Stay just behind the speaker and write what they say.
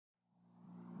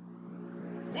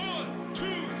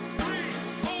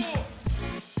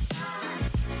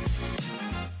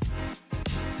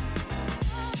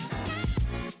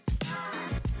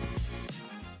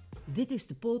Dit is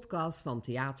de podcast van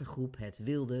Theatergroep Het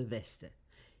Wilde Westen.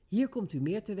 Hier komt u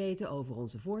meer te weten over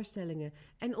onze voorstellingen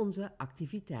en onze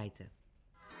activiteiten.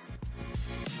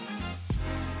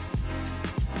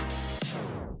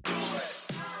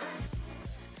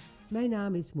 Mijn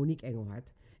naam is Monique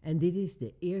Engelhard en dit is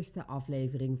de eerste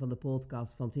aflevering van de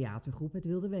podcast van Theatergroep Het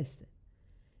Wilde Westen.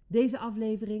 Deze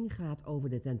aflevering gaat over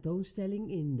de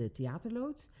tentoonstelling in de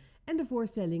Theaterloods en de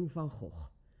voorstelling van Gogh.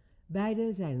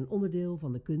 Beide zijn een onderdeel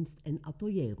van de Kunst- en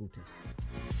Atelierroute.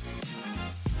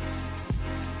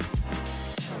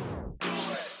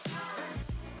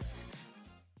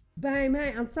 Bij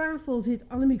mij aan tafel zit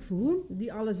Annemiek Verhoen,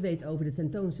 die alles weet over de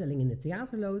tentoonstelling in de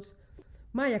Theaterloods.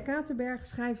 Maya Katerberg,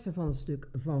 schrijfster van het stuk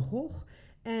Van Gogh.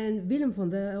 En Willem van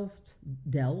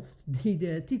Delft, die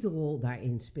de titelrol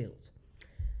daarin speelt.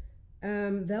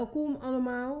 Welkom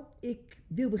allemaal. Ik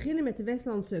wil beginnen met de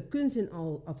Westlandse Kunst- en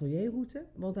Atelierroute,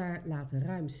 want daar laten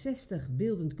ruim 60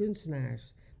 beeldend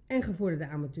kunstenaars en gevorderde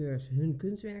amateurs hun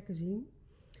kunstwerken zien.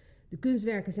 De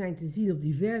kunstwerken zijn te zien op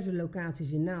diverse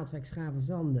locaties in Naaldwijk,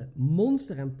 Schavenzande,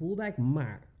 Monster en Poeldijk,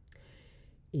 maar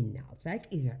in Naaldwijk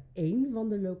is er één van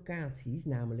de locaties,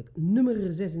 namelijk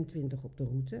nummer 26 op de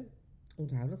route.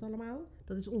 Onthoud dat allemaal.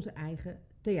 Dat is onze eigen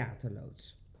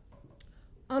Theaterloods.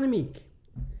 Annemiek.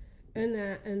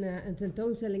 Een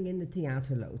tentoonstelling in de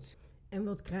Theaterloods. En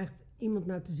wat krijgt iemand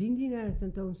nou te zien die naar de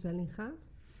tentoonstelling gaat?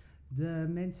 De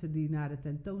mensen die naar de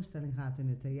tentoonstelling gaan in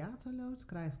de Theaterloods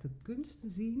krijgen de kunst te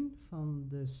zien van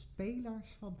de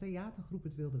spelers van Theatergroep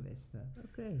Het Wilde Westen.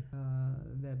 Oké.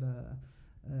 We hebben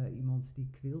iemand die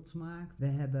quilts maakt. We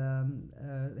hebben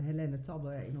Helene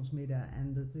Tabbe in ons midden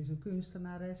en dat is een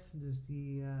kunstenares. Dus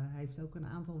die heeft ook een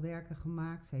aantal werken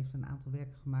gemaakt. Ze heeft een aantal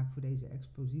werken gemaakt voor deze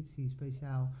expositie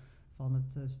speciaal van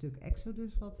het stuk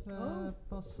Exodus wat we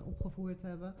pas opgevoerd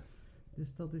hebben.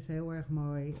 Dus dat is heel erg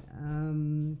mooi.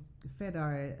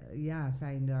 Verder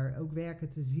zijn er ook werken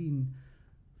te zien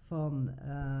van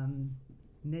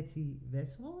Nettie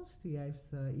Wessels. Die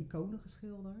heeft iconen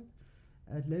geschilderd.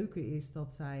 Het leuke is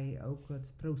dat zij ook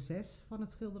het proces van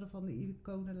het schilderen van de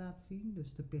iconen laat zien.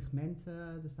 Dus de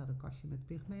pigmenten, er staat een kastje met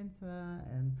pigmenten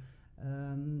en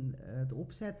het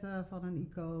opzetten van een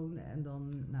icoon. En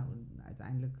dan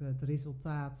uiteindelijk het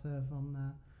resultaat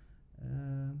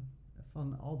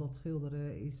van al dat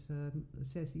schilderen is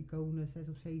 6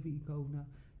 of 7 iconen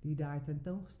die daar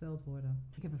tentoongesteld worden.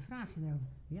 Ik heb een vraagje daarover.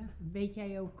 Ja. Weet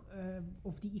jij ook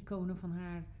of die iconen van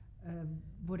haar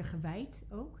worden gewijd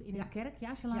ook in een kerk?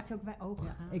 Ja, ze laat ze ook bij ogen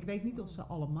gaan. Ik weet niet of ze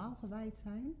allemaal gewijd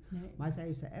zijn, maar zij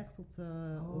heeft ze echt op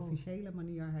de officiële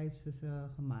manier heeft ze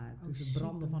gemaakt. Dus het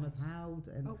branden van het hout.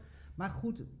 Maar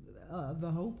goed, we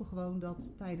hopen gewoon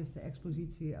dat tijdens de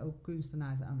expositie ook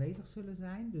kunstenaars aanwezig zullen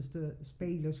zijn. Dus de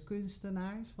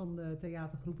spelers-kunstenaars van de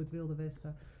Theatergroep Het Wilde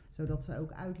Westen. Zodat ze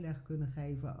ook uitleg kunnen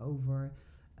geven over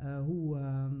hoe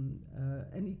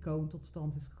een icoon tot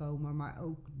stand is gekomen. Maar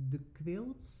ook de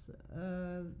quilts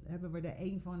hebben we er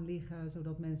één van liggen.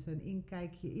 Zodat mensen een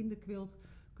inkijkje in de quilt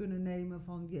kunnen nemen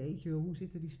van jeetje, hoe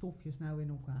zitten die stofjes nou in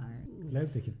elkaar.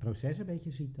 Leuk dat je het proces een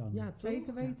beetje ziet dan. Ja,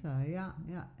 zeker weten. Ja.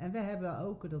 En we hebben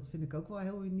ook, dat vind ik ook wel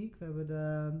heel uniek, we hebben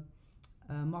de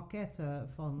maquette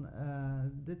van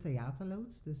de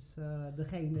Theaterloods. Dus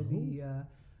degene die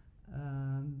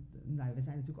we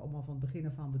zijn natuurlijk allemaal van het begin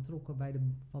af aan betrokken bij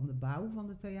de bouw van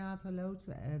de Theaterloods.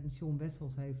 En John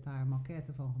Wessels heeft daar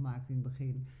maquette van gemaakt in het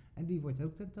begin. En die wordt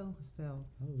ook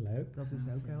tentoongesteld. Oh, leuk. Dat is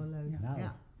ook heel leuk.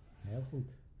 Nou, heel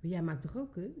goed. Maar jij maakt toch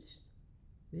ook kunst,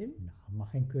 Wim? Nou, mag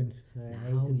geen kunst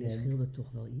heten. Je schildert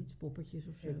toch wel iets, poppetjes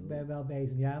of zo? Ik ben wel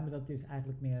bezig, maar dat is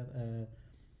eigenlijk meer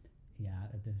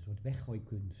een soort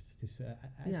weggooikunst. Dus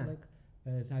eigenlijk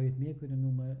zou je het meer kunnen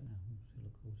noemen,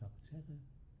 hoe zou ik het zeggen?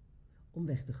 Om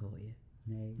weg te gooien?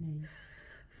 Nee.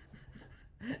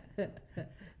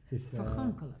 Dus,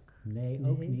 vergankelijk? Nee,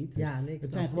 ook niet. Dus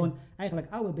het zijn gewoon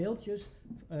eigenlijk oude beeldjes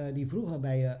die vroeger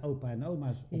bij opa en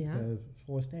oma's op de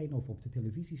schoorsteen of op de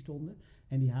televisie stonden.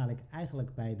 En die haal ik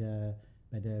eigenlijk bij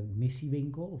de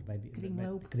missiewinkel of bij de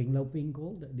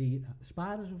kringloopwinkel. Die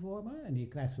sparen ze voor me en die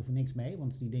krijgen ze voor niks mee,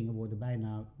 want die dingen worden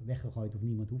bijna weggegooid of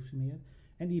niemand hoeft ze meer.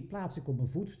 En die plaats ik op een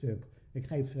voetstuk. Ik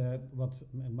geef ze wat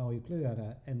mooie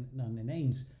kleuren en dan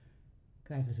ineens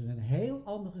krijgen ze een heel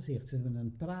ander gezicht. Ze hebben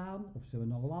een traan of ze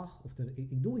hebben een lach.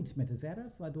 Ik doe iets met de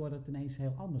verf, waardoor het ineens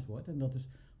heel anders wordt. En dat is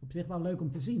op zich wel leuk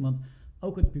om te zien. Want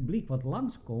ook het publiek wat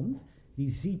langskomt,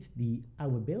 die ziet die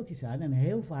oude beeldjes aan. En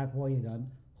heel vaak hoor je dan,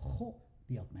 goh,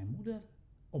 die had mijn moeder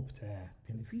op de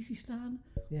televisie staan.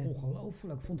 Ja.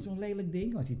 Ongelooflijk, ik vond het zo'n lelijk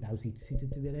ding. Als je het nou ziet, ziet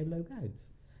het er weer heel leuk uit.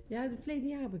 Ja, het verleden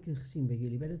jaar heb ik het gezien bij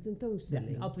jullie, bij de tentoonstelling.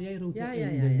 Ja, de Atelierroute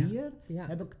in de Lier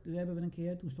hebben we een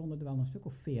keer, toen stonden er wel een stuk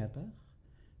of 40.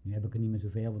 Nu heb ik er niet meer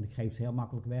zoveel, want ik geef ze heel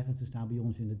makkelijk weg. En ze staan bij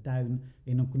ons in de tuin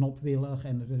in een knotwillig.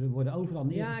 En ze worden overal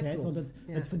neergezet. Ja, want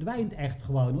het verdwijnt echt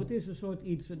gewoon. Het is een soort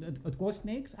iets, het kost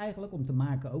niks eigenlijk, om te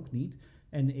maken ook niet.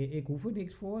 En ik hoef er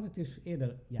niks voor. Het is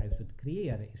eerder juist het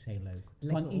creëren is heel leuk.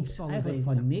 Van iets, eigenlijk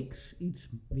van niks,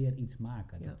 weer iets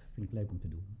maken. Ja. Dat vind ik leuk om te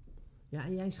doen. Ja,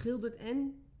 en jij schildert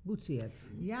en boetseert.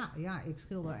 Ja, ik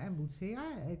schilder en boetseer.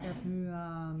 Ik heb nu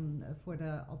voor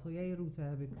de atelierroute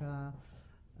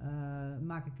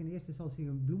maak ik in eerste instantie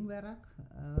een bloemwerk.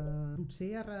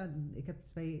 Boetseren,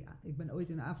 ik ben ooit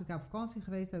in Afrika op vakantie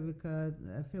geweest. Daar heb ik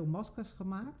veel maskers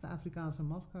gemaakt, Afrikaanse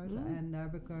maskers. En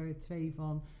daar heb ik er 2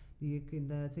 van die ik in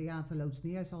de Theaterloods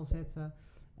neer zal zetten.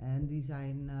 En die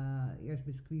zijn eerst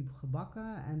biscuit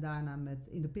gebakken en daarna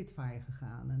in de pitfire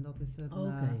gegaan. En dat is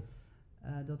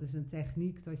dat is een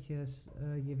techniek dat je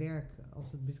je werk,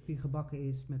 als het biscuit gebakken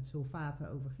is, met sulfaten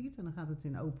overgiet. En dan gaat het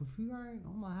in open vuur,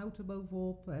 allemaal hout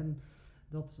erbovenop. En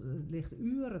dat ligt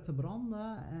uren te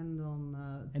branden.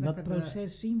 En dat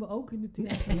proces zien we ook in de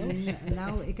Theaterloods?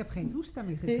 Nou, ik heb geen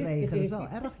toestemming gekregen. Dat is wel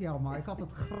erg jammer. Ik had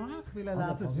het graag willen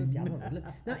laten zien.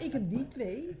 Nou, ik heb die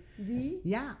 2. Die die.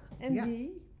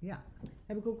 Ja.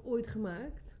 Heb ik ook ooit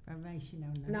gemaakt. Waar wijs je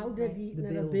nou naar? Nou,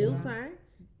 naar dat beeld daar.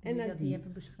 En dat die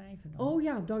even beschrijven dan? Oh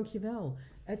ja, dankjewel.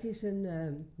 Het is een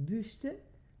buste,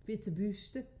 witte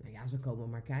buste. Nou ja, ze komen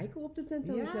maar kijken op de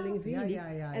tentoonstellingen, vind je niet?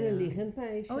 En een liggend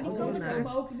meisje. Oh, die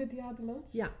komen ook in de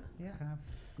Theaterloods? Ja. Gaaf.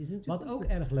 Wat ook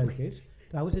erg leuk is,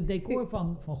 trouwens, het decor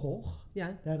van Gogh.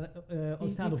 Ja. Daar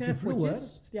staat op de vloer.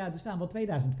 Ja, er staan wel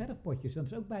 2000 verfpotjes. Dat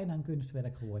is ook bijna een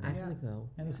kunstwerk geworden. Eigenlijk wel.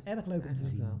 En dat is erg leuk om te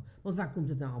zien. Wel. Want waar komt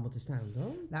het nou allemaal te staan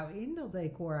dan? Nou, in dat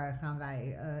decor gaan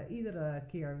wij iedere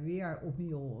keer weer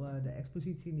opnieuw de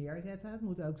expositie neerzetten. Het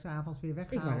moet ook 's avonds weer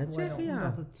weggehaald worden,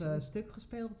 omdat het stuk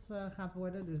gespeeld gaat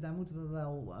worden. Dus daar moeten we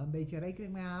wel een beetje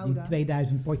rekening mee houden. Die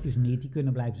 2000 potjes niet, die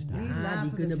kunnen blijven staan.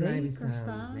 Die kunnen blijven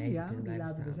staan. Nee, die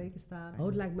laten we zeker staan. Oh,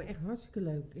 het lijkt me echt hartstikke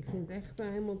leuk. Ik vind het echt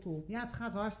helemaal top. Ja, het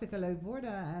gaat hartstikke leuk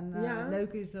worden. En het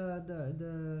leuke is,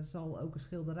 er zal ook een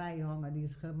schilderij hangen. Die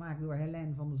is gemaakt door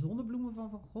Helene van de Zonnebloemen van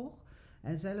Gogh.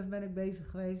 En zelf ben ik bezig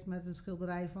geweest met een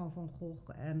schilderij van Gogh.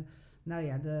 En nou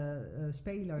ja, de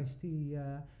spelers die...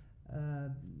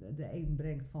 de een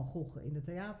brengt Van Gogh in de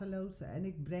Theaterloods en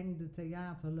ik breng de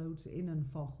Theaterloods in een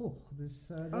Van Gogh. Dus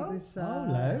dat is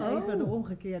leuk. Even de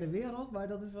omgekeerde wereld, maar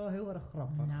dat is wel heel erg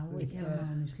grappig. Nou, dus, ik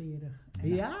helemaal nieuwsgierig.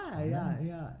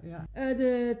 Ja.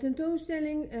 De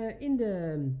tentoonstelling in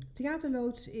de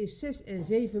Theaterloods is 6 en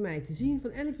 7 mei te zien,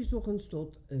 van 11 uur 's ochtends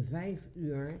tot 5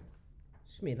 uur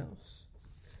 's middags.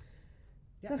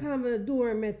 Ja. Dan gaan we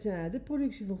door met de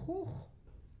productie van Gogh.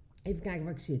 Even kijken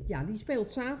waar ik zit. Ja, die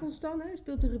speelt 's avonds dan.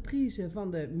 Speelt de reprise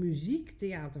van de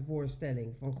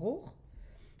muziektheatervoorstelling van Gogh.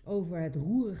 Over het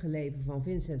roerige leven van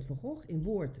Vincent van Gogh in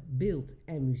woord, beeld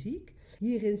en muziek.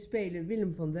 Hierin spelen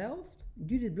Willem van Delft,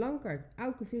 Judith Blankert,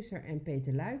 Auke Visser en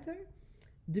Peter Luiter.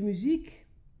 De muziek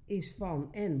is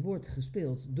van en wordt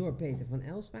gespeeld door Peter van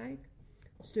Elswijk.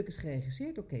 Het stuk is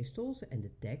geregisseerd door Kees Stolze en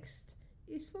de tekst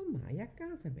is van Maya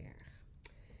Katerberg.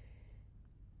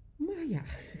 Maya.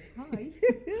 Hoi.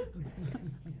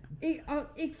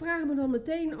 Ik vraag me dan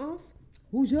meteen af,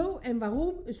 hoezo en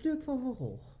waarom een stuk van Van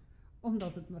Gogh?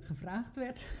 Omdat het me gevraagd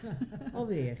werd.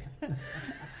 Alweer.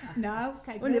 Nou,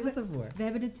 kijk, we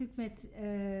hebben natuurlijk met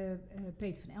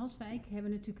Peter van Elswijk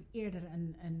hebben natuurlijk eerder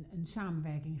een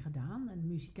samenwerking gedaan, een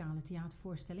muzikale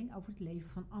theatervoorstelling over het leven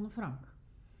van Anne Frank.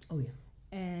 Oh ja.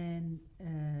 En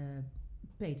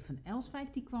Peter van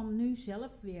Elswijk die kwam nu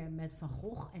zelf weer met Van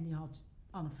Gogh en die had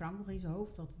Anne Frank nog in zijn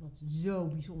hoofd, wat zo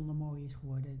bijzonder mooi is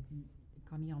geworden. Ik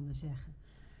kan niet anders zeggen.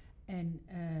 En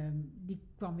die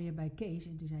kwam weer bij Kees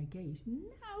en toen zei Kees,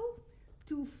 nou,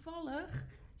 toevallig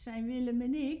zijn Willem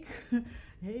en ik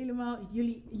helemaal,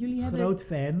 jullie hebben... Groot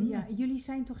fan. Ja, jullie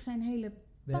zijn toch zijn hele...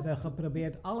 We hebben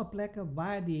geprobeerd alle plekken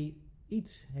waar hij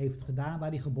iets heeft gedaan, waar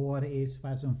hij geboren is,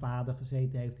 waar zijn vader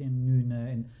gezeten heeft in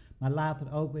Nune. Maar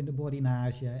later ook in de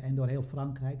Borinage en door heel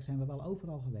Frankrijk zijn we wel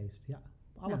overal geweest, ja.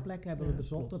 Alle plekken hebben we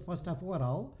bezocht, dat was daarvoor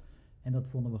al. En dat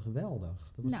vonden we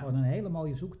geweldig. Dat was gewoon een hele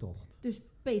mooie zoektocht. Dus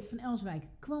Peter van Elswijk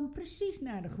kwam precies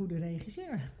naar de goede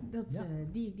regisseur.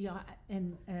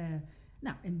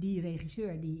 En die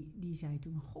regisseur die zei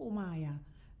toen, goh Maya,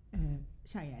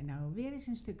 zou jij nou weer eens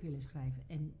een stuk willen schrijven?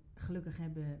 En gelukkig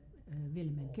hebben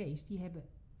Willem en Kees, die hebben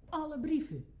alle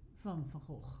brieven van Van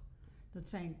Gogh. Dat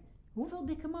zijn, hoeveel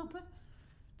dikke mappen?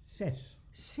 6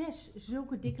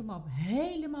 zulke dikke mappen.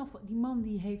 Helemaal, die man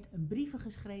die heeft een brieven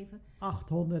geschreven.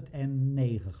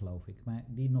 809 geloof ik, maar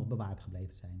die nog bewaard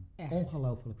gebleven zijn. Echt?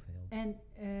 Ongelooflijk veel. En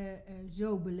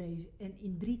zo belezen en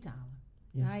in 3 talen.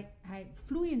 Ja. Hij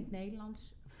vloeiend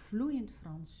Nederlands, vloeiend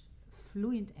Frans,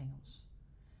 vloeiend Engels.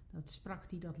 Dat sprak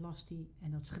hij, dat las hij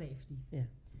en dat schreef hij. Ja.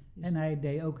 Dus en hij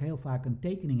deed ook heel vaak een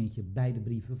tekeningetje bij de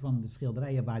brieven van de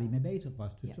schilderijen waar hij mee bezig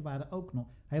was. Dus er waren ook nog,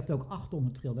 hij heeft ook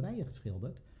 800 schilderijen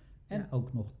geschilderd en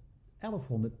ook nog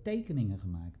 1100 tekeningen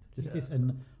gemaakt. Dus het is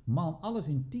een man, alles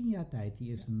in 10 jaar tijd.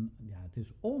 Die is het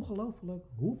is ongelooflijk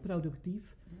hoe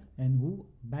productief en hoe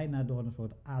bijna door een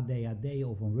soort ADHD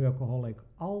of een workaholic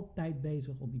altijd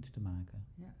bezig om iets te maken.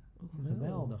 Ja.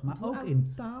 Geweldig. Maar ook oud,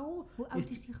 in taal. Hoe oud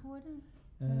is hij geworden?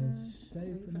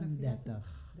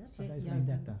 37.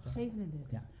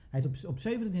 37. Ja. Hij is op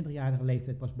 27-jarige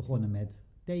leeftijd pas begonnen met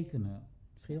tekenen,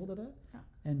 schilderen. Ja.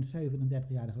 En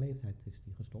 37-jarige leeftijd is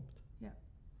hij gestopt. Ja.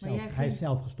 Hij is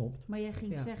zelf gestopt. Maar jij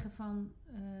ging zeggen van,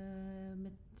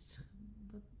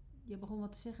 je begon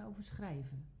wat te zeggen over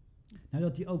schrijven. Nou,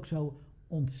 dat hij ook zo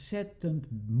ontzettend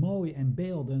mooi en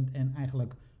beeldend en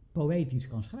eigenlijk poëtisch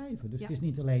kan schrijven. Dus het is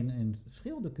niet alleen een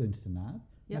schilderkunstenaar,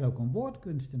 maar ook een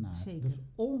woordkunstenaar. Zeker. Dus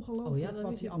ongelooflijk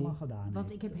wat hij allemaal gedaan heeft.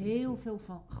 Want ik heb heel veel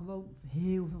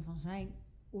van zijn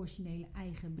originele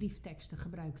eigen briefteksten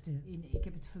gebruikt. Ja. Ik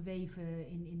heb het verweven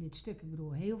in dit stuk. Ik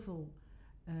bedoel, heel veel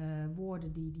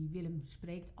woorden die Willem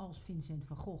spreekt als Vincent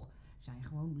van Gogh zijn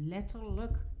gewoon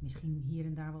letterlijk, misschien hier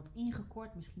en daar wat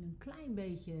ingekort, misschien een klein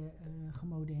beetje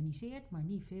gemoderniseerd, maar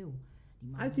niet veel.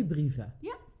 Uit die brieven?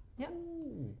 Ja.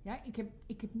 Ja,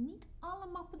 ik heb niet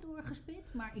alle mappen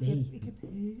doorgespit, maar ik heb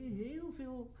heel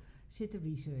veel zitten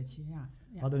researchen. Ja.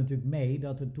 We hadden natuurlijk mee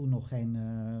dat er toen nog geen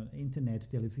internet,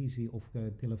 televisie of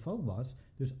telefoon was.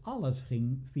 Dus alles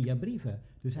ging via brieven.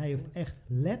 Dus hij heeft echt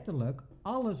letterlijk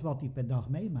alles wat hij per dag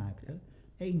meemaakte,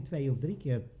 1, 2 of 3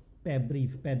 keer per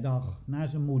brief, per dag, naar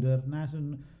zijn moeder, naar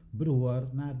zijn broer,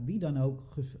 naar wie dan ook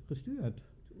gestuurd.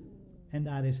 En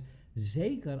daar is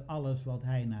zeker alles wat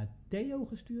hij naar Theo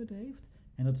gestuurd heeft,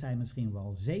 en dat zijn misschien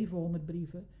wel 700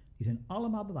 brieven, die zijn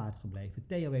allemaal bewaard gebleven.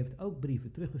 Theo heeft ook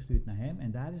brieven teruggestuurd naar hem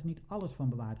en daar is niet alles van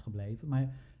bewaard gebleven,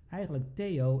 maar eigenlijk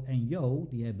Theo en Jo,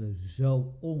 die hebben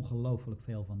zo ongelooflijk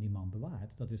veel van die man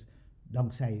bewaard. Dat is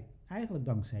dankzij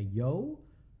Jo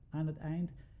aan het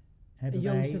eind.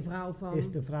 Jo is de vrouw van...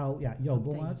 Is de vrouw, Jo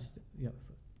Bongers. Ja,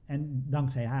 en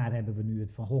dankzij haar hebben we nu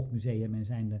het Van Gogh Museum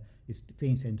en is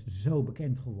Vincent zo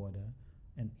bekend geworden.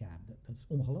 En ja, dat is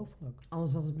ongelooflijk.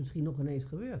 Anders was het misschien nog ineens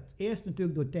gebeurd. Eerst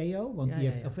natuurlijk door Theo, want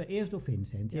eerst door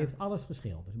Vincent. Die heeft alles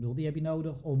geschilderd. Ik bedoel, die heb je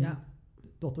nodig om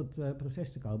tot het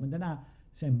proces te komen. En daarna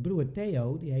zijn broer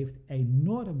Theo, die heeft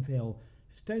enorm veel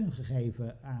steun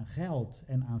gegeven aan geld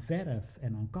en aan verf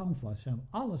en aan canvas. En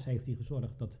alles heeft hij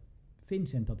gezorgd dat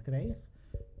Vincent dat kreeg.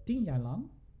 10 jaar lang.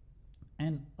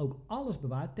 En ook alles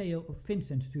bewaard.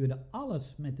 Vincent stuurde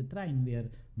alles met de trein weer,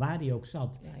 waar hij ook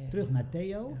zat, terug naar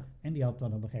Theo. Ja. En die had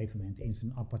dan op een gegeven moment in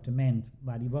zijn appartement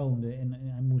waar hij woonde en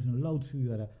hij moest een loods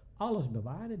huren. Alles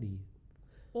bewaarde hij.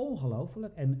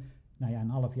 Ongelooflijk. En een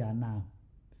half jaar na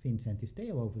Vincent is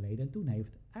Theo overleden. En toen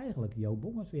heeft eigenlijk Jo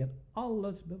Bongers weer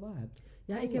alles bewaard.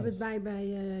 Ja, alles. Ik heb het bij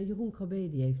Jeroen Gogh,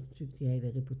 die heeft natuurlijk die hele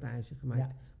reportage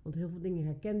gemaakt. Ja. Want heel veel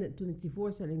dingen toen ik die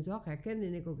voorstelling zag,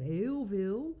 herkende ik ook heel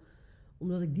veel,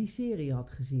 omdat ik die serie had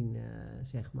gezien,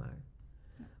 zeg maar.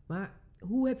 Ja. Maar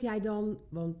hoe heb jij dan,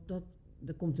 want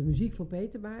er komt de muziek van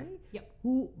Peter bij. Ja.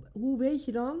 Hoe weet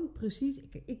je dan precies,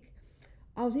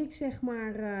 als ik zeg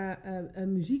maar,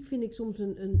 muziek vind ik soms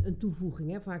een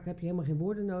toevoeging. Hè? Vaak heb je helemaal geen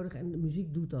woorden nodig en de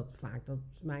muziek doet dat vaak. Dat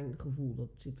is mijn gevoel, dat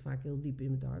zit vaak heel diep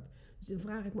in het hart. Dus dan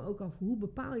vraag ik me ook af, hoe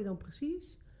bepaal je dan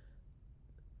precies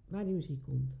waar die muziek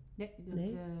komt?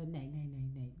 Nee.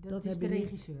 Dat is de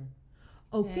regisseur.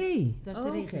 Oké. Dat is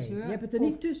de regisseur. Je hebt het er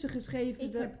niet tussen geschreven?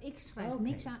 Ik schrijf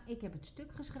niks aan. Ik heb het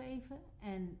stuk geschreven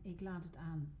en ik laat het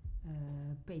aan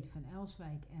Peter van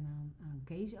Elswijk en aan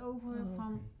Kees over.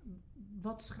 Van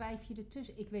wat schrijf je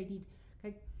ertussen? Ik weet niet.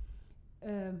 Kijk,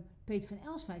 Peter van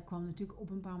Elswijk kwam natuurlijk op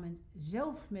een bepaald moment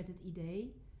zelf met het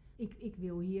idee, ik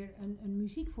wil hier een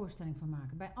muziekvoorstelling van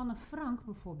maken. Bij Anne Frank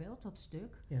bijvoorbeeld, dat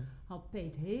stuk, had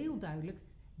Peet heel duidelijk,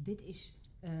 dit is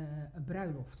een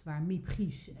bruiloft waar Miep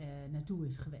Gies naartoe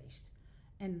is geweest.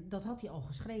 En dat had hij al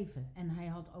geschreven. En hij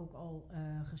had ook al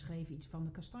geschreven iets van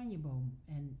de kastanjeboom.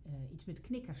 En iets met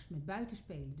knikkers, met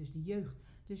buitenspelen, dus de jeugd.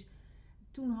 Dus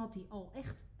toen had hij al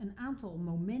echt een aantal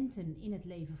momenten in het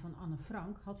leven van Anne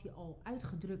Frank, had hij al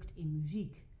uitgedrukt in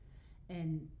muziek.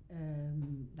 En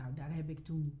daar heb ik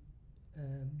toen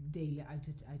delen uit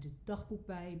het dagboek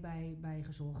bij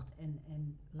gezocht. En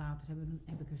later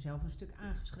heb ik er zelf een stuk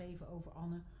aangeschreven over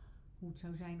Anne. Hoe het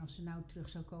zou zijn als ze nou terug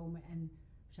zou komen en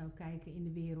zou kijken in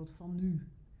de wereld van nu.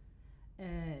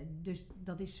 Dus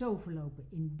dat is zo verlopen.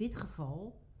 In dit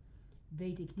geval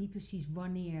weet ik niet precies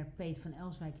wanneer Peter van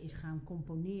Elswijk is gaan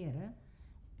componeren.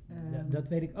 Dat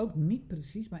weet ik ook niet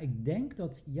precies, maar ik denk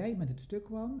dat jij met het stuk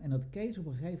kwam en dat Kees op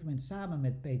een gegeven moment samen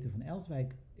met Peter van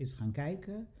Elswijk is gaan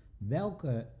kijken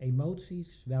welke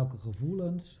emoties, welke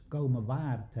gevoelens komen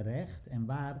waar terecht en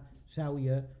waar zou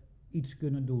je iets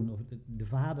kunnen doen. Of de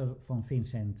vader van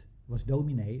Vincent was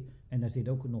dominee en daar zit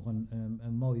ook nog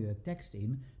een mooie tekst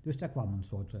in. Dus daar kwam een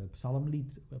soort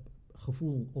psalmlied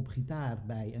gevoel op gitaar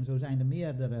bij. En zo zijn er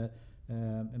meerdere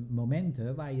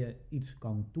momenten waar je iets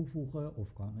kan toevoegen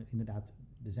of kan inderdaad,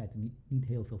 er zitten niet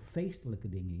heel veel feestelijke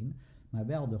dingen in, maar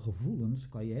wel de gevoelens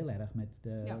kan je heel erg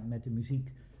met de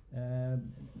muziek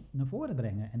naar voren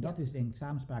brengen. En dat is denk ik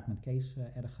samenspraak met Kees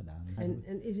erg gedaan.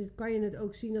 En kan je het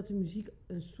ook zien dat de muziek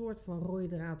een soort van rode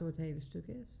draad door het hele stuk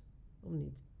is? Of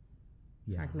niet?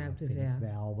 Ga ik nou te ver?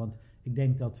 Wel, want ik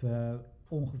denk dat we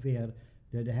ongeveer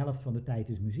de helft van de tijd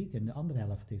is muziek en de andere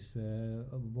helft is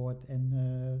woord en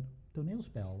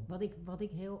toneelspel. Wat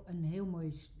ik een heel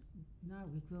mooi,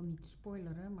 nou ik wil niet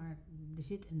spoileren, maar er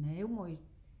zit een heel mooi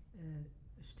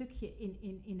stukje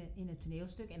in het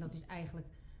toneelstuk en dat is eigenlijk,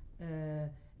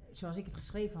 zoals ik het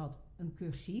geschreven had, een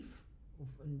cursief.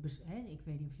 Of ik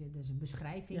weet niet of dat is een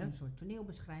beschrijving, een soort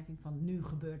toneelbeschrijving van nu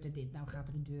gebeurt er dit, nou gaat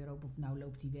er een deur open of nou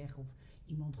loopt hij weg of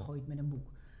iemand gooit met een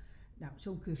boek. Nou,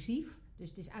 zo'n cursief, dus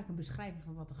het is eigenlijk een beschrijving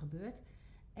van wat er gebeurt.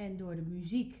 En door de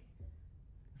muziek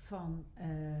van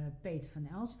Peter van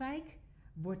Elswijk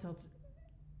wordt dat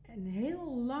een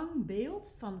heel lang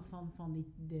beeld van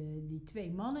die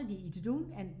twee mannen die iets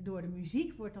doen. En door de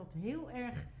muziek wordt dat heel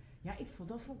erg... Ja,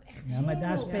 dat vond ik echt heel... maar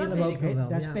daar spelen we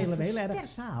ook heel erg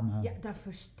samen. Ja, daar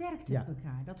versterkt het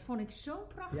elkaar. Dat vond ik zo'n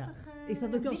prachtige Is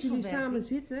dat ook als jullie samen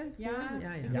zitten?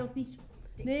 Ik wil het niet...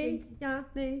 Nee.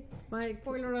 Maar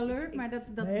spoiler alert, maar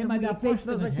dat nee, maar daar past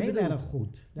het heel erg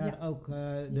goed. Daar Ja. ook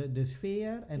de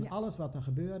sfeer en alles wat er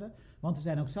gebeurde. Want er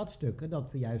zijn ook zat stukken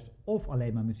dat we juist of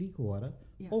alleen maar muziek horen,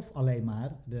 of alleen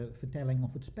maar de vertelling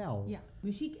of het spel. Ja,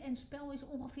 muziek en spel is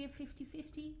ongeveer 50-50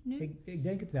 nu? Ik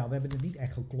denk het wel. We hebben het niet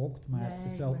echt geklokt,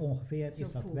 maar zo ongeveer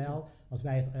is dat wel. Als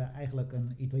wij eigenlijk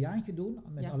een Italiaantje doen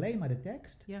met alleen maar de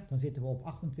tekst, dan zitten we op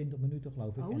 28 minuten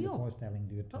geloof ik. En de voorstelling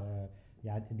duurt...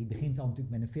 die begint al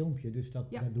natuurlijk met een filmpje, dus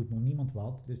daar doet nog niemand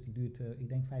wat. Dus die duurt, ik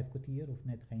denk 5 kwartier of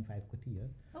net geen 5 kwartier.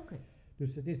 Oké.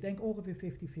 Dus het is denk ik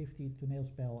ongeveer 50-50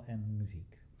 toneelspel en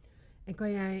muziek. En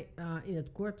kan jij in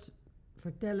het kort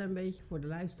vertellen een beetje voor de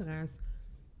luisteraars,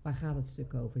 waar gaat het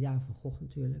stuk over? Ja, Van Gogh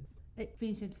natuurlijk.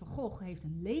 Vincent van Gogh heeft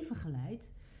een leven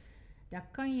geleid. Daar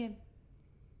kan je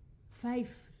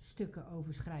 5 stukken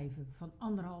over schrijven van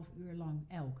 1,5 uur lang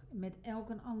elk. Met elk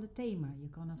een ander thema. Je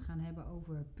kan het gaan hebben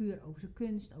over zijn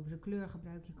kunst, over zijn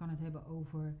kleurgebruik. Je kan het hebben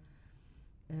over...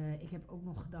 ik heb ook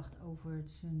nog gedacht over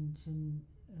zijn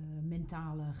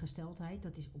mentale gesteldheid.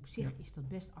 Dat is op zich is dat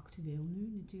best actueel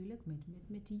nu natuurlijk.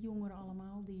 Met die jongeren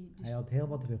allemaal. Dus hij had heel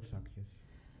wat rugzakjes.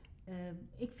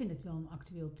 Ik vind het wel een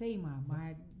actueel thema.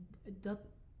 Maar dat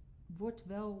wordt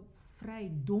wel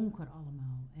vrij donker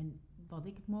allemaal. En wat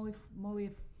ik het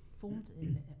mooie vond,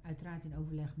 en uiteraard in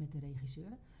overleg met de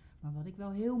regisseur, maar wat ik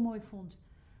wel heel mooi vond,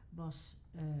 was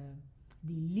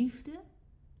die liefde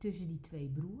tussen die twee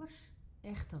broers.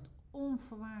 Echt dat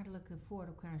onvoorwaardelijke voor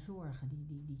elkaar zorgen.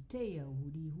 Die Theo,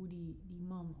 hoe die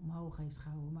man omhoog heeft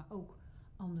gehouden, maar ook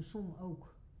andersom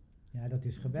ook. Ja, dat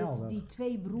is geweldig. Die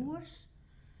twee broers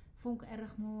vond ik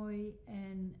erg mooi.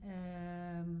 En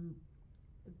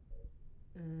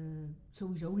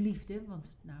sowieso liefde,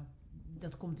 want nou,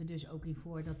 dat komt er dus ook in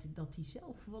voor dat hij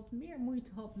zelf wat meer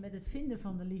moeite had met het vinden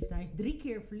van de liefde. Hij is 3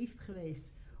 keer verliefd geweest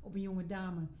op een jonge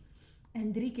dame.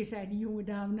 En 3 keer zei die jonge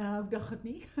dame, nou, ik dacht het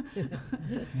niet.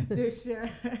 Dus,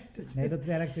 nee, dat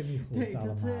werkte niet goed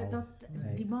allemaal.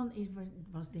 Die man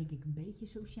was denk ik een beetje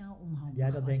sociaal onhandig.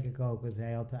 Ja, dat denk ik ook. Dus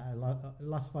hij had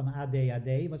last van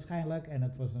ADHD waarschijnlijk. En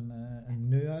het was een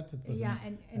nerd. Het was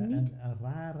een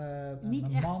rare niet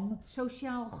een echt man.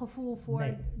 Sociaal gevoel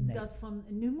voor Nee. dat van,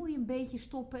 nu moet je een beetje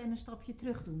stoppen en een stapje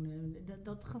terug doen.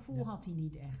 Dat gevoel had hij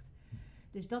niet echt.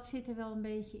 Dus dat zit er wel een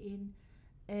beetje in.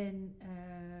 En,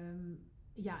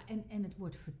 en het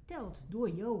wordt verteld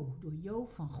door Jo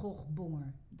van Gogh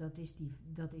Bonger. Dat is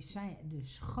de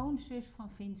schoonzus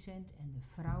van Vincent en de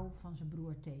vrouw van zijn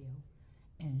broer Theo.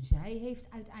 En zij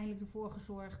heeft uiteindelijk ervoor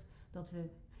gezorgd dat we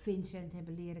Vincent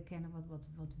hebben leren kennen,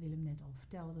 wat Willem net al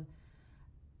vertelde.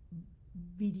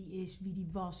 Wie die is, wie die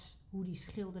was, hoe die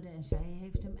schilderde. En zij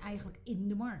heeft hem eigenlijk in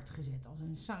de markt gezet als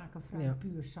een zakenvrij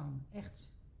puur zang.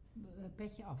 Echt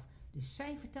petje af. Dus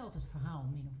zij vertelt het verhaal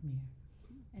min of meer.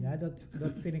 Ja,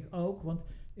 dat vind ik ook. Want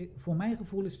voor mijn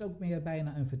gevoel is het ook meer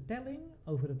bijna een vertelling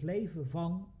over het leven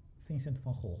van Vincent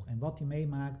van Gogh. En wat hij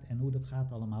meemaakt en hoe dat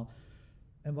gaat allemaal.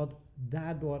 En wat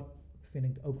daardoor, vind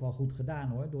ik ook wel goed gedaan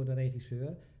hoor, door de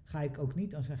regisseur, ga ik ook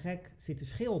niet als een gek zitten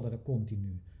schilderen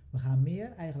continu. We gaan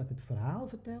meer eigenlijk het verhaal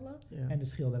vertellen en de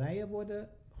schilderijen worden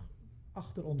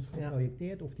achter ons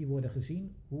geprojecteerd of die worden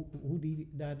gezien hoe die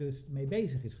daar dus mee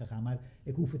bezig is gegaan. Maar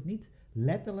ik hoef het niet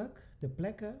letterlijk ter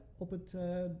plekke op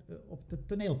het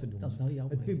toneel te doen. Dat is wel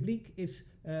jammer. Het publiek is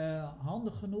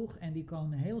handig genoeg en die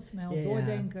kan heel snel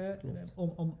doordenken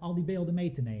om al die beelden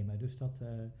mee te nemen. Dus dat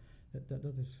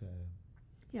is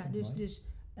dus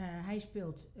hij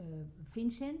speelt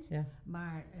Vincent,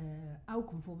 maar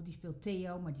Auke bijvoorbeeld, die speelt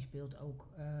Theo, maar die speelt ook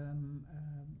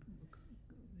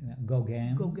Gogh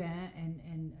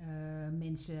en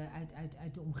mensen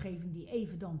uit de omgeving die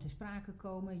even dan ter sprake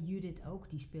komen. Judith ook,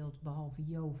 die speelt behalve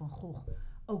Jo van Gogh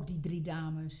ook die 3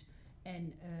 dames.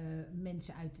 En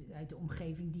mensen uit de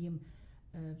omgeving die hem,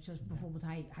 zoals bijvoorbeeld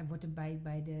hij wordt er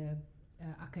bij de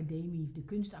academie, de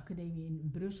kunstacademie in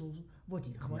Brussel, wordt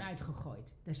hij er gewoon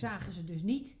uitgegooid. Daar zagen ze dus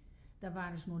niet, daar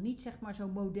waren ze nog niet zeg maar zo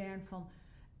modern van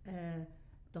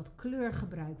dat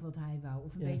kleurgebruik wat hij wou.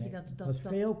 Of een beetje dat was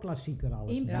veel klassieker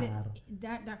alles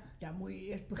daar moet je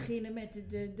eerst beginnen met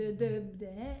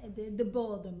de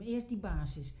bodem, eerst die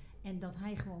basis. En dat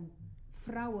hij gewoon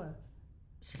vrouwen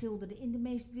schilderde in de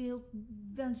meest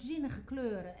waanzinnige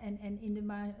kleuren en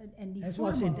die en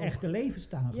zoals ze in het echte leven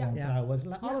staan gewoon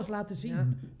vrouwen. Alles laten zien. Ja.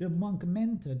 De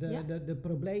mankementen, de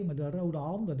problemen, de rode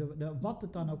handen, wat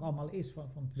het dan ook allemaal is van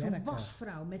het werk. Zo'n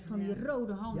wasvrouw met van die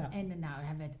rode handen. Ja. En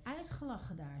hij werd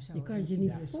uitgelachen daar zo. Je kan het je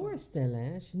niet voorstellen,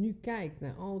 hè? Als je nu kijkt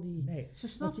naar al die... Nee. Ze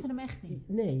snapten hem echt niet.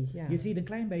 Nee, ja. Je ziet een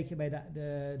klein beetje bij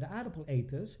de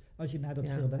aardappeleters, als je naar dat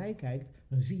schilderij kijkt,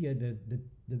 dan zie je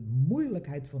de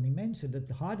moeilijkheid van die mensen, het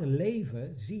harde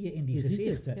leven, zie je in die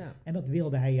gezichten. En dat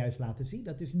wilde hij juist laten zien.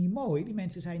 Dat is niet mooi. Die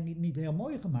mensen zijn niet heel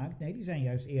mooi gemaakt. Nee, die zijn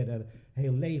juist eerder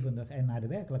heel levendig en naar de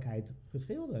werkelijkheid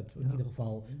geschilderd. In ieder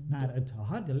geval naar het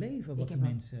harde leven wat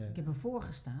mensen... Ik heb ervoor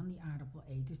gestaan, die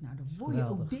aardappeleters. Nou, dan word je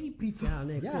ook depri van.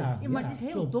 Maar het is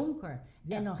heel donker.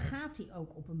 Ja. En dan gaat hij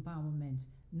ook op een bepaald moment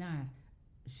naar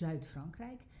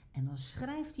Zuid-Frankrijk. En dan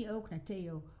schrijft hij ook naar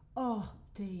Theo. Oh,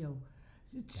 Theo...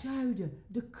 Het zuiden,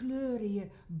 de kleuren hier,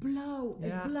 blauw,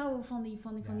 het blauw van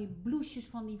die bloesjes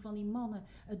van die mannen,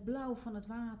 het blauw van het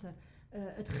water,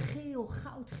 het geel,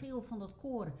 goudgeel van dat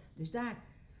koren. Dus daar...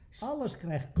 Alles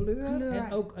krijgt kleur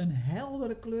en ook een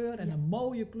heldere kleur en een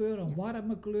mooie kleur, een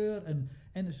warme kleur. En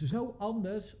het is zo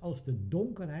anders als de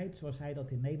donkerheid zoals hij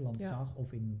dat in Nederland zag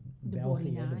of in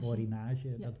België, de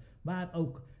borinage.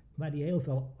 Waar die heel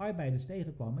veel arbeiders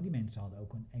tegenkwamen, maar die mensen hadden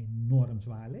ook een enorm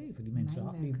zwaar leven. Die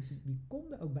mensen die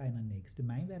konden ook bijna niks, de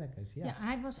mijnwerkers. Ja,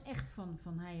 hij was echt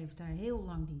hij heeft daar heel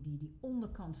lang die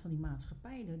onderkant van die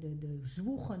maatschappij, de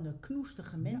zwoegende,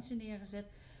 knoestige mensen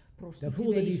neergezet. Daar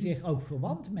voelde hij zich ook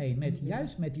verwant mee,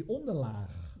 juist met die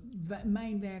onderlaag.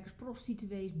 Mijnwerkers,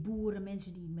 prostituees, boeren,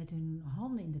 mensen die met hun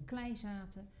handen in de klei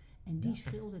zaten. En die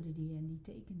schilderden die en die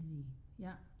tekenden die.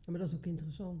 Ja, maar dat is ook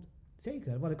interessant.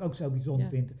 Zeker, wat ik ook zo bijzonder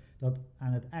vind, dat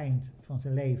aan het eind van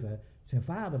zijn leven, zijn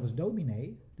vader was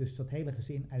dominee, dus dat hele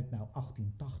gezin uit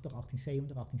 1880,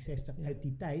 1870, 1860, uit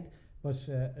die tijd was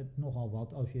het nogal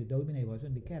wat als je dominee was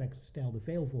en de kerk stelde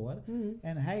veel voor.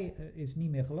 En hij is niet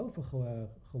meer gelovig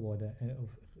geworden,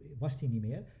 of was hij niet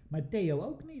meer, maar Theo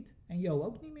ook niet en Jo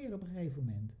ook niet meer op een gegeven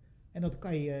moment. En dat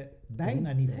kan je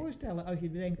bijna niet voorstellen als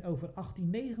je denkt over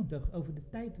 1890, over de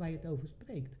tijd waar je het over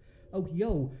spreekt. Ook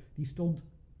Jo, die stond...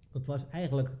 Dat was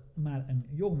eigenlijk maar een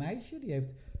jong meisje. Die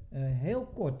heeft heel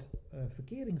kort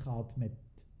verkering gehad met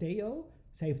Theo.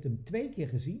 Ze heeft hem 2 keer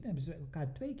gezien. Hebben ze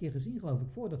elkaar 2 keer gezien, geloof ik,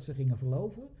 voordat ze gingen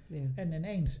verloven. Ja. En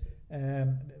ineens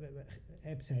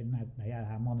heeft zij...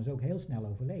 haar man is ook heel snel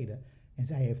overleden. En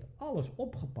zij heeft alles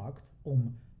opgepakt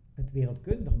om het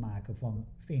wereldkundig maken van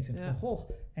Vincent van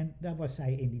Gogh. En daar was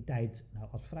zij in die tijd,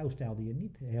 als vrouw stelde je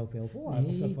niet heel veel voor.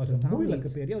 Nee, dat was een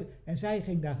moeilijke periode. En zij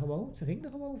ging daar gewoon, er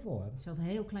gewoon voor. Ze had een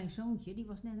heel klein zoontje, die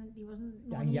was nog een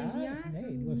niet jaar? eens een jaar.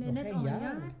 Nee, die was nog net geen al jaar. een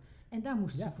jaar. En daar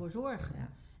moest ze voor zorgen. Ja.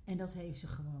 En dat heeft ze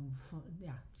gewoon,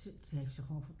 ze heeft ze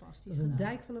gewoon fantastisch gedaan. Een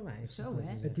dijk van de wijs. Zo,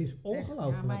 hè? Het is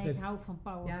ongelooflijk. Ja, maar ik hou van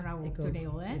powervrouwen op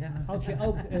toneel, hè? Ja. Als je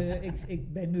ook,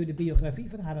 ik ben nu de biografie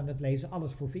van haar aan het lezen,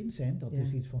 Alles voor Vincent. Dat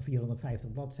is iets van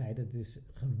 450 bladzijden. Het is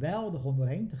geweldig om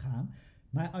doorheen te gaan.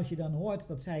 Maar als je dan hoort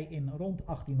dat zij in rond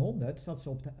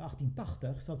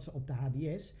 1880 zat ze op de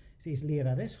HDS. Ze is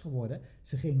lerares geworden.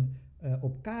 Ze ging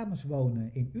op kamers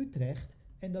wonen in Utrecht.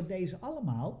 En dat deed ze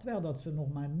allemaal, terwijl dat ze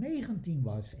nog maar 19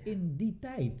 was in die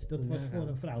tijd. Dat was voor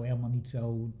een vrouw helemaal niet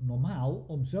zo normaal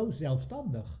om zo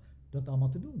zelfstandig dat allemaal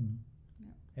te doen.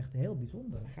 Ja. Echt heel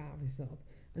bijzonder. Gaaf is dat.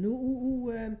 En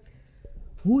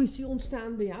hoe is die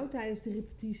ontstaan bij jou tijdens de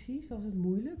repetities? Was het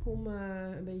moeilijk om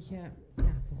een beetje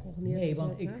van Gogh neer te Nee, zetten?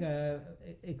 want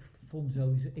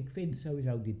ik vind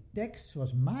sowieso die tekst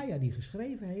zoals Maya die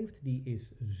geschreven heeft, die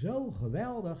is zo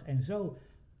geweldig en zo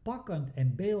pakkend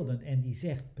en beeldend. En die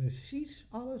zegt precies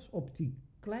alles op die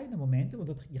kleine momenten.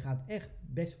 Want je gaat echt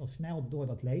best wel snel door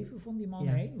dat leven van die man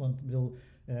heen. Want ik bedoel,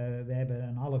 we hebben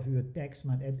een half uur tekst,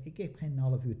 maar ik heb geen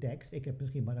half uur tekst. Ik heb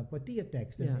misschien maar een kwartier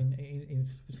tekst in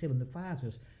verschillende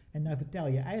fases. En dan vertel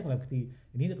je eigenlijk in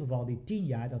ieder geval die 10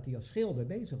 jaar dat hij als schilder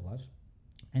bezig was.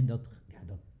 En dat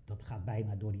gaat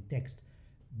bijna door die tekst.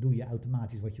 Doe je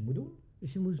automatisch wat je moet doen.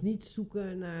 Dus je moest niet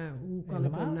zoeken naar hoe kan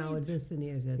ik hem nou het beste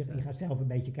neerzetten. Je gaat zelf een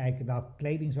beetje kijken welke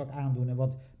kleding zou ik aandoen en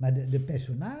wat. Maar de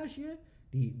personage,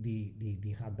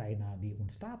 die gaat bijna, die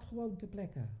ontstaat gewoon ter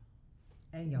plekke.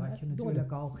 En je had je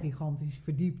natuurlijk al gigantisch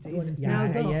verdiept in het je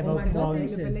hebt ook gewoon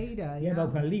het verleden. Je hebt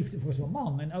ook een liefde voor zo'n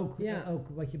man. En ook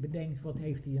wat je bedenkt, wat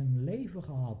heeft hij een leven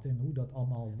gehad en hoe dat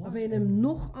allemaal was. Maar ben je hem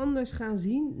nog anders gaan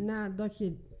zien nadat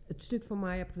je het stuk van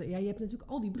mij hebt gelezen? Ja, je hebt natuurlijk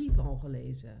al die brieven al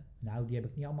gelezen. Nou, die heb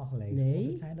ik niet allemaal gelezen. Nee? Want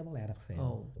het zijn er wel erg veel.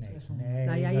 Oh, nee,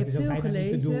 nou ja, je hebt veel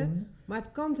gelezen. Maar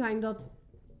het kan zijn dat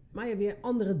Maya weer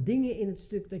andere dingen in het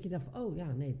stuk dat je dacht van, oh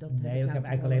ja, nee, dat Nee, ik heb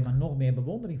eigenlijk alleen maar nog meer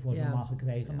bewondering voor zo'n man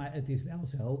gekregen. Ja. Maar het is wel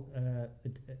zo,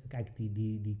 kijk,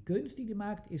 die kunst die hij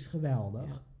maakt is geweldig.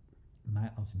 Ja.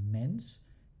 Maar als mens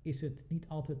is het niet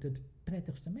altijd het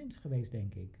prettigste mens geweest,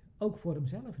 denk ik. Ook voor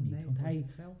hemzelf niet. Nee, want hij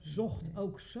zocht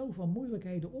ook zoveel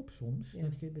moeilijkheden op soms.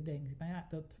 Dat je bedenkt, maar ja,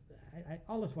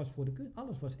 alles was voor de kunst.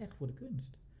 Alles was echt voor de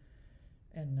kunst.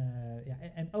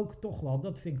 En ook toch wel,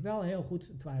 dat vind ik wel heel goed,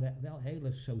 het waren wel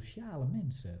hele sociale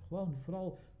mensen. Gewoon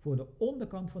vooral voor de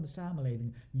onderkant van de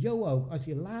samenleving. Jo ook, als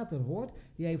je later hoort,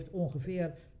 die heeft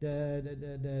ongeveer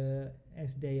de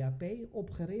SDAP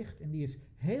opgericht. En die is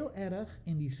heel erg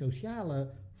in die sociale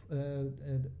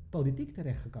politiek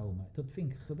terechtgekomen. Dat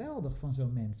vind ik geweldig van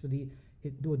zo'n mensen. Die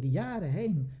door de jaren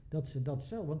heen, dat ze dat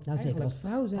zo... Want nou, zeker als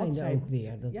vrouw zijn er ook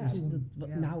weer. Dat ja, is,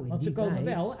 nou, want ze komen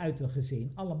wel uit een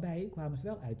gezin, allebei kwamen ze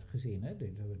wel uit een gezin. Hè?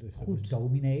 Dus dat was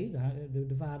dominee,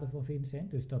 de vader van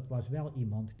Vincent. Dus dat was wel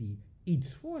iemand die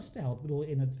iets voorstelt. Ik bedoel,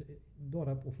 in het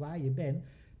dorp of waar je bent,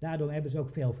 daardoor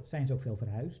zijn ze ook veel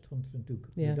verhuisd. Want natuurlijk,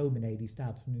 de dominee die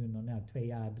staat nu 2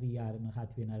 jaar, 3 jaar en dan gaat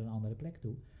hij weer naar een andere plek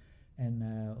toe. En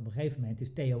op een gegeven moment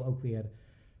is Theo ook weer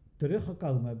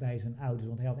teruggekomen bij zijn ouders,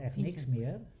 want hij had echt niks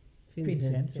meer.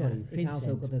 Vincent. Ik haal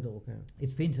ze ook altijd door elkaar.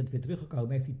 Is Vincent weer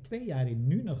teruggekomen, heeft hij 2 jaar in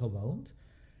Nune gewoond.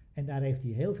 En daar heeft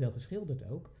hij heel veel geschilderd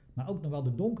ook. Maar ook nog wel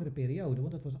de donkere periode,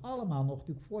 want dat was allemaal nog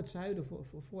natuurlijk voor het zuiden,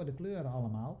 voor de kleuren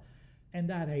allemaal. En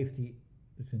daar heeft hij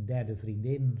zijn derde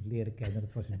vriendin leren kennen,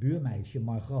 dat was een buurmeisje,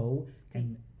 Margot.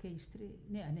 Kees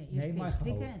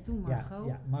strikken en toen Margot.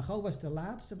 Ja, Margot was de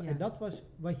laatste. Ja. En dat was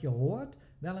wat je hoort,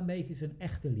 wel een beetje zijn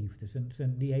echte liefde.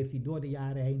 Die heeft hij door de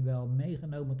jaren heen wel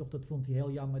meegenomen. Toch, dat vond hij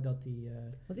heel jammer dat hij...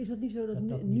 Want is dat niet zo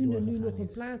dat nu nog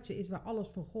een plaatsje is waar alles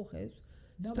van Gogh is?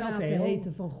 Nou, straten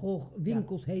heten van Gogh,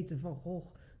 winkels heten van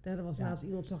Gogh. Daar was laatst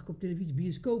iemand, zag ik op televisie,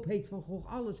 bioscoop heet van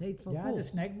Gogh, alles heet van Gogh. Ja, de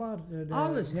snackbar.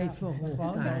 Alles heet van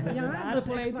Gogh. Ja, dat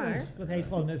is echt waar. Dat heet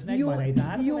gewoon de snackbar.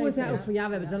 Die jongen zei ook van, ja,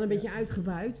 we hebben het wel een beetje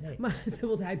uitgebuit. Nee. Maar,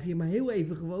 want hij heeft hier maar heel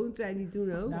even gewoond, zei hij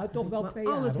toen ook. Nou, toch wel 2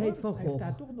 jaar, alles heet van Gogh.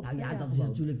 Daar toch nog nou ja, dat is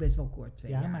natuurlijk best wel kort,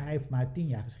 2 jaar. Ja, maar hij heeft maar 10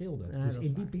 jaar geschilderd. Ja, dus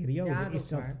in die periode is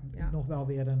dat nog wel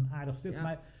weer een aardig stuk. Ja.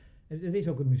 Maar er is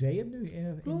ook een museum nu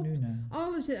in Nune.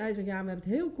 Alles, hij zegt, ja, we hebben het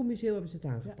heel commercieel hebben ze het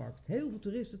aangepakt. Heel veel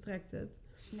toeristen trekt het.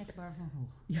 Snackbar van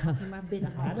Gogh. Ja. Toen maar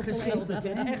binnen geschilderd.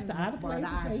 Een echte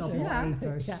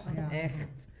aardappeleters. Ja,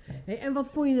 echt. Hey, en wat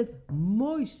vond je het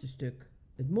mooiste stuk?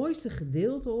 Het mooiste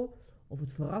gedeelte of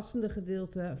het verrassende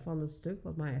gedeelte van het stuk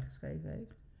wat Maya geschreven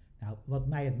heeft? Nou, wat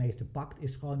mij het meeste pakt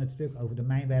is gewoon het stuk over de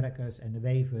mijnwerkers en de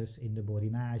wevers in de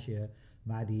borinage,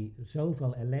 waar hij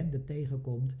zoveel ellende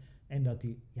tegenkomt en dat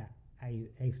hij,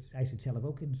 hij zit zelf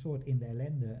ook in de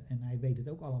ellende en hij weet het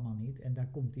ook allemaal niet. En daar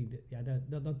komt hij,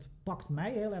 dat pakt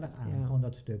mij heel erg aan, gewoon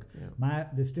dat stuk. Ja.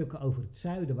 Maar de stukken over het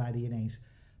zuiden, waar hij ineens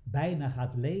bijna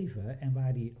gaat leven en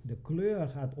waar hij de kleur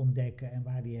gaat ontdekken en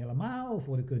waar hij helemaal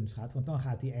voor de kunst gaat, want dan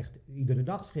gaat hij echt iedere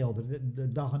dag schilderen,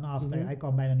 de dag en nacht, hij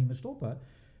kan bijna niet meer stoppen.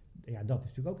 Ja, dat is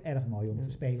natuurlijk ook erg mooi om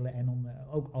te spelen en om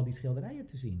ook al die schilderijen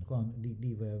te zien. Gewoon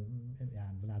die we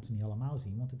laten ze niet allemaal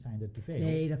zien, want het zijn er te veel.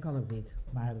 Nee, dat kan ook niet.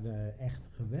 Maar echt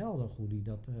geweldig hoe die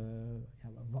dat,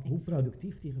 hoe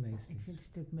productief die geweest is. Ik vind het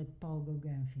stuk met Paul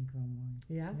Gauguin vind ik wel mooi.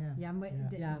 Ja? Ja,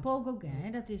 maar Paul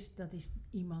Gauguin, dat is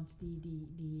iemand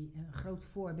die een groot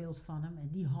voorbeeld van hem, en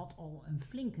die had al een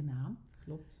flinke naam.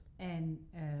 Klopt. En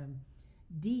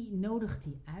die nodigt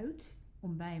hij uit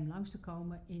om bij hem langs te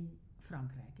komen in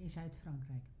Frankrijk, in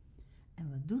Zuid-Frankrijk. En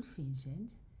wat doet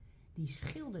Vincent? Die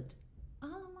schildert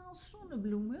allemaal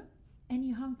zonnebloemen En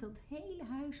die hangt dat hele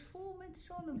huis vol met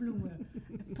zonnebloemen.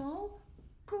 Paul,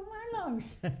 kom maar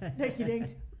langs. Dat je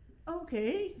denkt,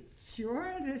 oké,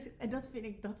 sure. Dus, en dat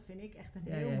vind ik echt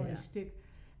een heel mooi stuk.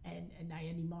 En nou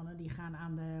ja, die mannen die gaan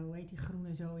aan de, hoe heet die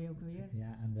groene zooi ook weer?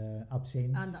 Ja, aan de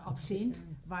absint. Aan de absint,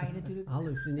 waar je natuurlijk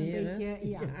hallucineren. een beetje,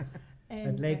 ja. En,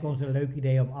 het leek ons een leuk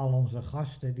idee om al onze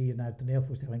gasten die naar de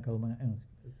toneelvoorstelling komen en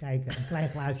kijken, een klein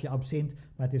glaasje absint,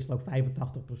 maar het is geloof ik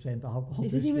 85% alcohol.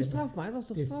 Is het niet meer strafbaar? Het was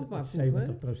toch strafbaar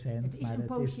vroeger? 70%. Het is een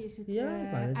poosje, is het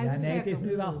uit ja, nee, het is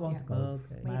nu wel gewoon te koop.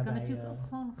 Okay. Maar je kan natuurlijk ook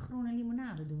gewoon groene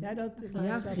limonade doen. Ja, dat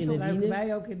gebruiken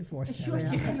wij ook in de voorstelling.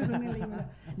 Een shotje groene limonade.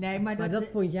 Nee, maar dat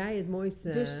vond jij het mooiste?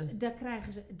 Dus daar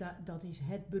krijgen ze, dat is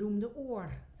het beroemde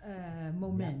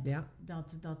oormoment.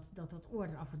 Dat oor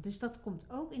eraf wordt. Dus dat komt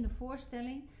ook in de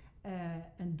voorstelling.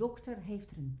 Een dokter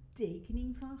heeft er een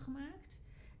tekening van gemaakt.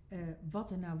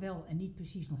 Wat er nou wel en niet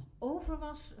precies nog over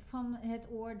was van het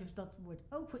oor. Dus dat wordt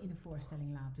ook in de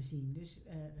voorstelling laten zien. Dus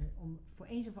om voor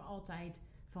eens en voor altijd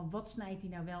van wat snijdt hij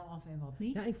nou wel af en wat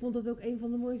niet. Ja, ik vond dat ook een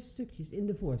van de mooiste stukjes in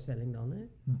de voorstelling dan. Hè?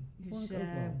 Dus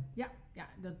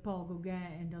dat Paul Gogh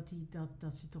en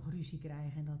dat ze toch ruzie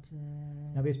krijgen. En dat,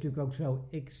 nou is natuurlijk ook zo,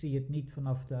 ik zie het niet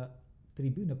vanaf de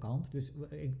tribunekant. Dus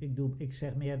ik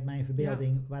zeg meer mijn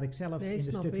verbeelding waar ik zelf in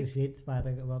de stukken zit,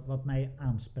 wat mij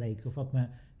aanspreekt of wat me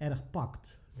erg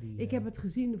pakt. Ik heb het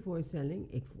gezien, de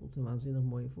voorstelling. Ik vond het een waanzinnig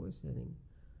mooie voorstelling.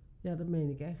 Ja, dat meen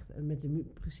ik echt. En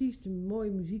met precies de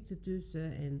mooie muziek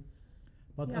ertussen. En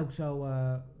wat ook zo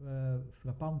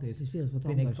frappant is,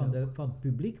 vind ik van het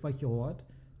publiek wat je hoort,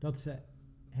 dat ze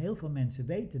heel veel mensen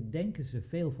denken ze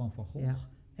veel van Gogh. Ja.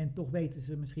 En toch weten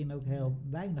ze misschien ook heel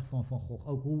weinig van Gogh.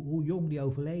 Ook hoe jong die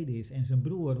overleden is. En zijn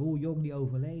broer, hoe jong die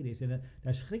overleden is. En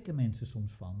daar schrikken mensen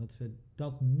soms van. Dat ze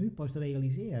dat nu pas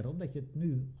realiseren. Omdat je het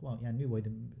nu gewoon, nu word je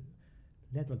er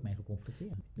letterlijk mee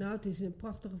geconfronteerd. Nou, het is een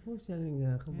prachtige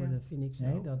voorstelling geworden, vind ik zo.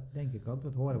 Nee, dat denk ik ook.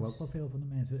 Dat horen we ook wel veel van de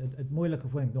mensen. Het moeilijke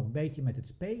vond ik nog een beetje met het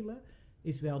spelen.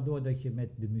 Is wel doordat je met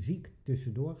de muziek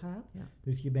tussendoor gaat. Ja.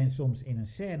 Dus je bent soms in een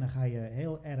scène, ga je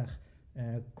heel erg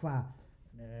qua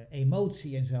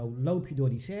emotie en zo, loop je door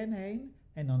die scène heen.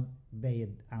 En dan ben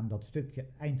je aan dat stukje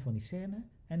eind van die scène.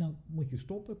 En dan moet je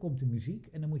stoppen, komt de muziek.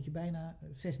 En dan moet je bijna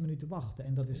 6 minuten wachten.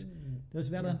 En dat is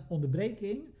wel een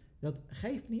onderbreking. Dat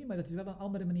geeft niet, maar dat is wel een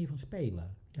andere manier van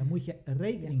spelen. Daar moet je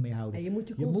rekening mee houden. En je moet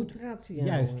je concentratie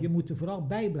houden. Juist, je moet er vooral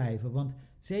bij blijven. Want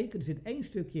zeker, er zit 1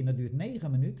 stukje in, dat duurt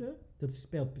 9 minuten. Dat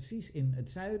speelt precies in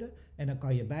het zuiden. En dan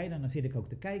kan je bijna, dan zit ik ook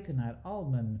te kijken naar al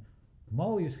mijn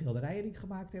mooie schilderijen die ik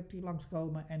gemaakt heb, die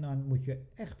langskomen. En dan moet je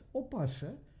echt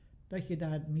oppassen dat je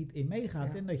daar niet in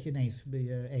meegaat. En dat je ineens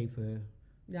even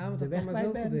want dat kan maar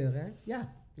zo gebeuren, hè?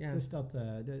 Ja. Dus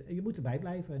je moet erbij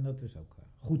blijven en dat is ook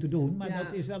goed te doen. Maar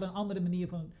dat is wel een andere manier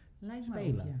van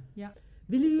spelen. Ja.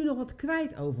 Willen jullie nog wat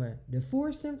kwijt over de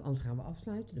voorstelling? Anders gaan we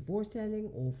afsluiten. De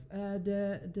voorstelling of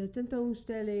de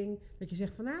tentoonstelling. Dat je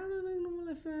zegt van nou, dan wil ik nog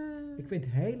wel even... Ik vind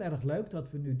het heel erg leuk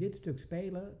dat we nu dit stuk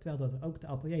spelen, terwijl dat ook de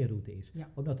atelierroute is. Ja.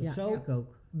 Omdat het zo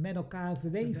met elkaar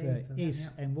verweven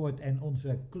is en wordt. En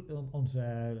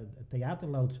onze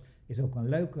Theaterloods is ook een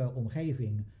leuke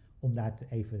omgeving om daar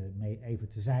even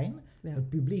te zijn. Ja. Het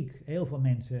publiek, heel veel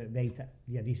mensen weten,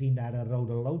 die zien daar een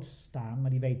rode loods staan,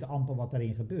 maar die weten amper wat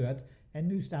erin gebeurt. En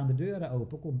nu staan de deuren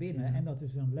open, kom binnen en dat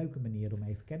is een leuke manier om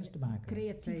even kennis te maken.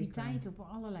 Creativiteit op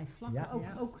allerlei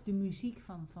vlakken, ook de muziek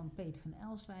van Peter van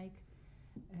Elswijk.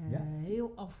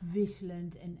 Heel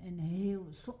afwisselend en heel,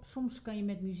 soms kan je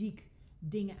met muziek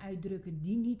dingen uitdrukken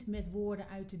die niet met woorden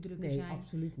uit te drukken zijn. Nee,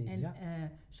 absoluut niet.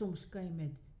 En soms kan je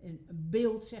met een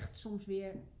beeld zegt soms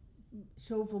weer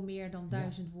zoveel meer dan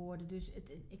 1000 woorden. Dus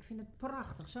ik vind het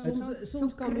prachtig.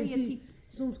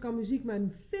 Soms kan muziek mij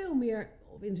veel meer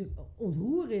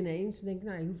ontroeren ineens. Dan denk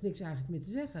ik, je hoeft niks eigenlijk meer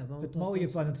te zeggen. Want het mooie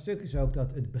van het stuk is ook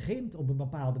dat het begint op een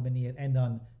bepaalde manier en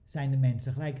dan zijn de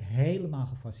mensen gelijk helemaal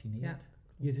gefascineerd.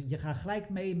 Ja. Je gaat gelijk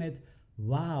mee met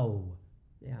wauw.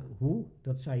 Ja. Hoe?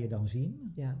 Dat zou je dan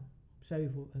zien. Ja.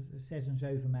 Op 6 en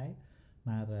 7 mei.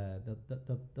 Maar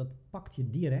dat pakt je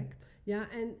direct. Ja,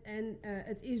 en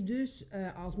het is dus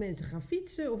als mensen gaan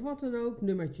fietsen of wat dan ook,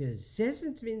 nummertje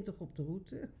 26 op de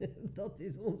route. Dat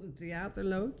is onze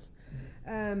Theaterloods.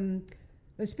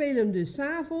 We spelen hem dus 's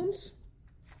avonds.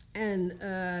 En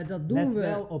dat doen Let we...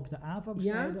 wel op de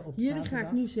aanvangstijden op hier zaterdag. ga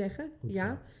ik nu zeggen. Goed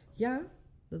Ja,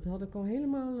 dat had ik al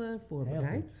helemaal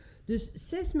voorbereid. Dus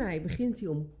 6 mei begint hij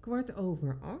om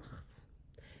 7:15.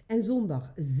 En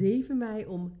zondag 7 mei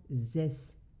om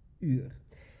 6 uur.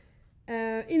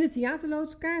 In de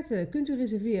Theaterloods kaarten kunt u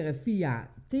reserveren via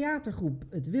Theatergroep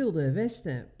Het Wilde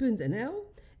Westen.nl.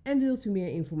 En wilt u meer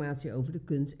informatie over de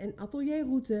kunst- en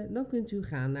atelierroute, dan kunt u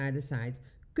gaan naar de site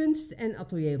kunst en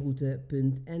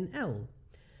atelierroute.nl.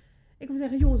 Ik wil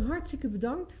zeggen, jongens, hartstikke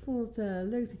bedankt. Ik vond het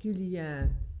leuk dat jullie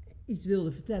iets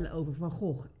wilden vertellen over Van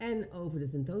Gogh en over de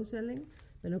tentoonstelling.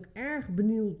 Ik ben ook erg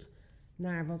benieuwd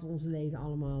naar wat onze leden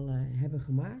allemaal hebben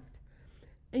gemaakt.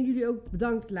 En jullie ook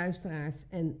bedankt, luisteraars.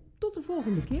 En tot de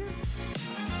volgende keer.